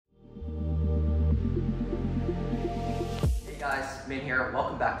Min here.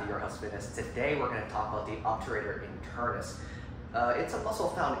 Welcome back to Your House Fitness. Today we're going to talk about the Obturator Internus. It's a muscle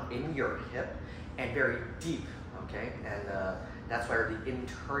found in your hip and very deep, okay? And that's where the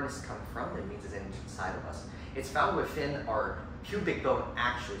internus comes from. It means it's inside of us. It's found within our pubic bone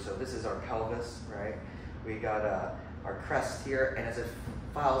actually. So this is our pelvis, right? We got our crest here, and as it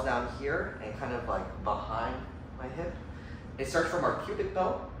files down here and kind of like behind my hip, it starts from our pubic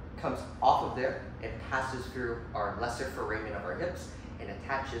bone, comes off of there, and passes through our lesser foramen of our hips and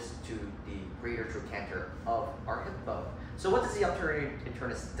attaches to the greater trochanter of our hip bone. So what does the Obturator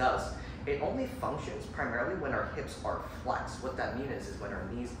Internus does? It only functions primarily when our hips are flexed. What that means is when our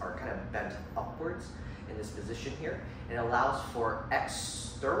knees are kind of bent upwards in this position here, and it allows for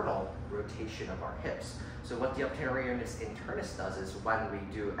external rotation of our hips. So what the Obturator Internus does is when we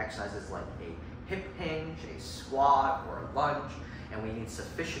do exercises like a hip hinge, a squat, or a lunge, and we need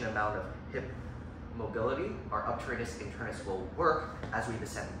sufficient amount of hip mobility, our Obturator Internus will work as we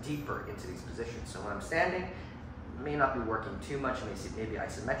descend deeper into these positions. So when I'm standing, I may not be working too much, maybe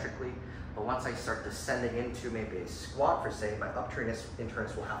isometrically, but once I start descending into maybe a squat, for say, my Obturator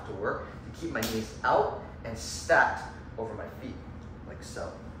Internus will have to work to keep my knees out and stacked over my feet, like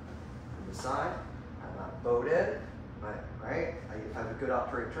so. From the side, I'm not bowed in, right? If I have a good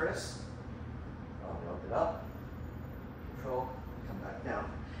Obturator Internus, I'll load it up, control, come back down.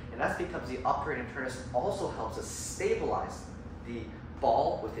 And that's because the Obturator Internus also helps us stabilize the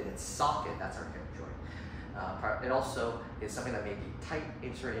ball within its socket. That's our hip joint. It also is something that may be tight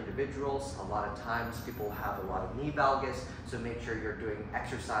in certain individuals. A lot of times people have a lot of knee valgus, so make sure you're doing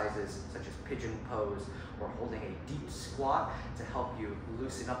exercises such as pigeon pose or holding a deep squat to help you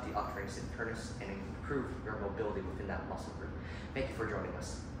loosen up the Obturator Internus and improve your mobility within that muscle group. Thank you for joining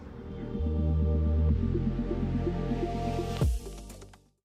us.